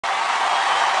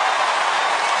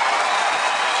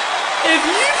If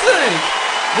you think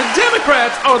the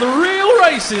Democrats are the real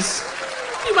racists,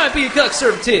 you might be a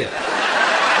Cuckservative.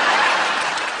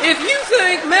 If you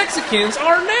think Mexicans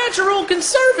are natural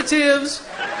conservatives,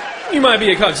 you might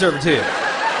be a Cuckservative.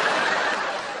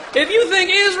 If you think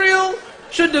Israel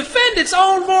should defend its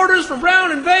own borders from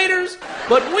brown invaders,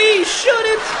 but we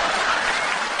shouldn't,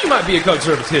 you might be a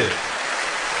Cuckservative.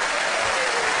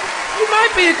 You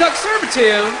might be a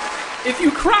Cuckservative if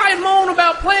you cry and moan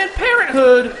about Planned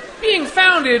Parenthood being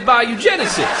founded by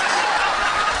eugenicists.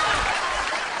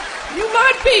 You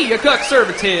might be a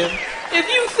Cuckservative if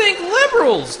you think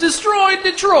liberals destroyed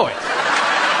Detroit.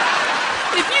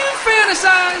 If you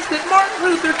fantasize that Martin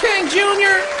Luther King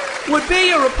Jr. would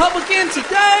be a Republican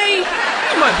today,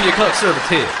 you might be a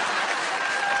Cuckservative.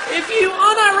 If you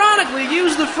unironically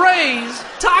use the phrase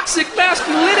toxic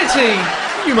masculinity,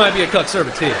 you might be a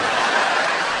Cuckservative.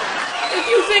 If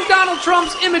you think Donald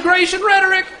Trump's immigration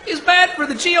rhetoric is bad for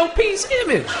the GOP's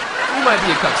image, you might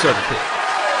be a Cuckservative.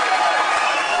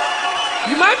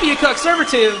 You might be a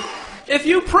Cuckservative if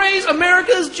you praise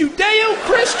America's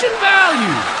Judeo-Christian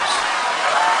values.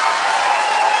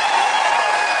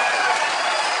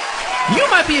 You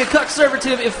might be a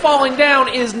Cuckservative if Falling Down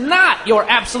is not your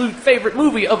absolute favorite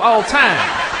movie of all time.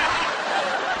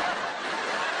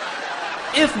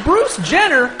 If Bruce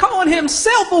Jenner calling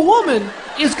himself a woman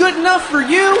is good enough for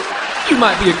you, you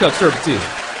might be a Cuckservative.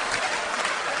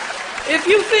 If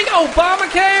you think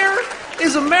Obamacare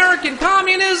is American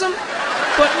communism,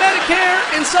 but Medicare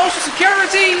and Social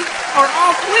Security are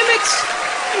off limits,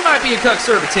 you might be a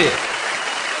Cuckservative.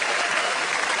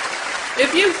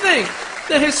 If you think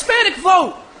the Hispanic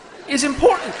vote is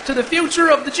important to the future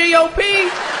of the GOP,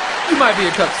 you might be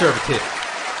a Cuckservative.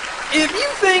 If you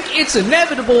think it's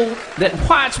inevitable that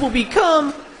whites will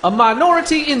become a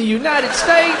minority in the United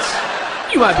States,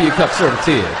 you might be a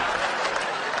Cuckservative.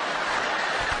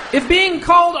 If being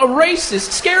called a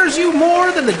racist scares you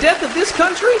more than the death of this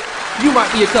country, you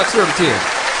might be a Cuckservative.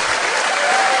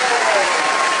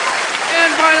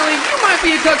 And finally, you might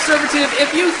be a Cuckservative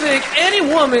if you think any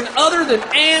woman other than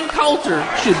Ann Coulter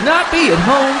should not be at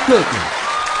home cooking.